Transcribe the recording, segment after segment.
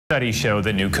Studies show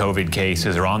that new COVID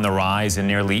cases are on the rise in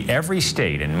nearly every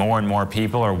state, and more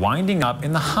people are winding up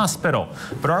in the hospital.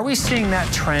 But are we seeing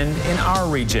that trend in our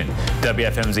region?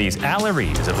 WFMZ's Allie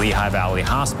Reed is at Lehigh Valley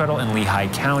Hospital in Lehigh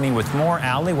County with more.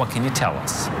 Allie, what can you tell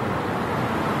us?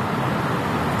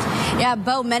 Yeah,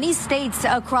 Bo, many states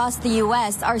across the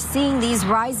U.S. are seeing these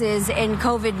rises in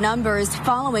COVID numbers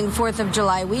following 4th of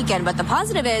July weekend. But the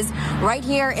positive is, right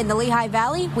here in the Lehigh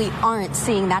Valley, we aren't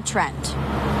seeing that trend.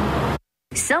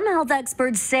 Some health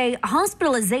experts say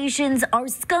hospitalizations are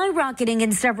skyrocketing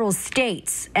in several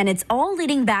states, and it's all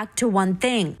leading back to one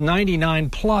thing.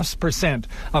 99+%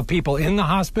 of people in the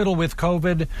hospital with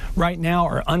COVID right now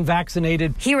are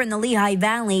unvaccinated. Here in the Lehigh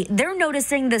Valley, they're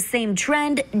noticing the same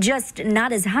trend, just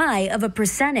not as high of a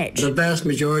percentage. The vast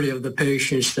majority of the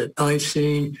patients that I've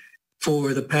seen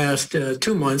for the past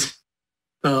 2 months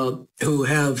who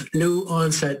have new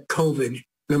onset COVID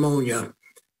pneumonia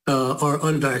are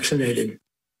unvaccinated.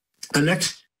 The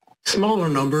next smaller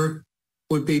number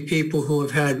would be people who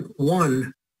have had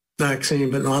one vaccine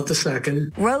but not the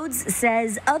second. Rhodes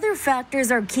says other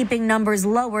factors are keeping numbers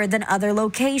lower than other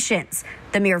locations.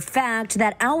 The mere fact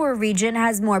that our region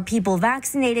has more people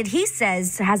vaccinated, he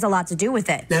says, has a lot to do with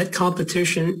it. That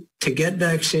competition to get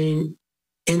vaccine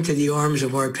into the arms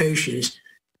of our patients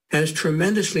has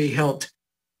tremendously helped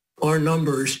our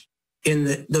numbers in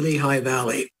the Lehigh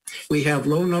Valley. We have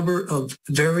low number of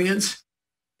variants,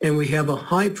 and we have a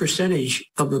high percentage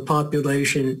of the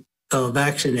population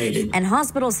vaccinated. And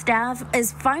hospital staff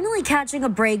is finally catching a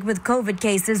break with COVID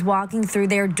cases walking through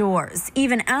their doors,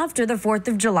 even after the 4th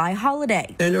of July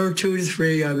holiday. And there are 2 to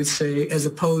 3, I would say, as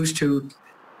opposed to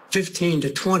 15 to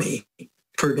 20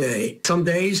 per day. Some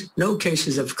days, no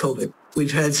cases of COVID.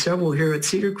 We've had several here at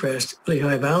Cedar Crest,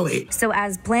 Lehigh Valley. So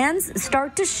as plans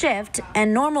start to shift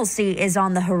and normalcy is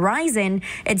on the horizon,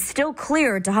 it's still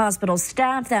clear to hospital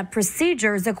staff that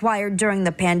procedures acquired during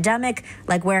the pandemic,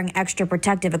 like wearing extra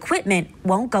protective equipment,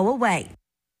 won't go away.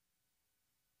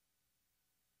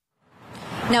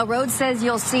 Now, Rhodes says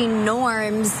you'll see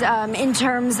norms in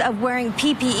terms of wearing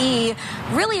PPE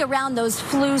really around those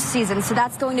flu seasons. So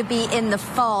that's going to be in the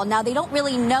fall. Now, they don't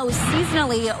really know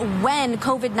seasonally when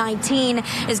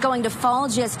COVID-19 is going to fall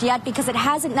just yet because it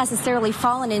hasn't necessarily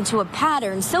fallen into a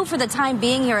pattern. So for the time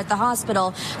being here at the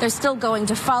hospital, they're still going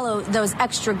to follow those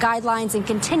extra guidelines and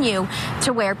continue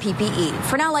to wear PPE.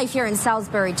 For now, live here in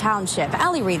Salisbury Township,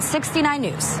 Allie Reed, 69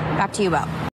 News. Back to you, Bo.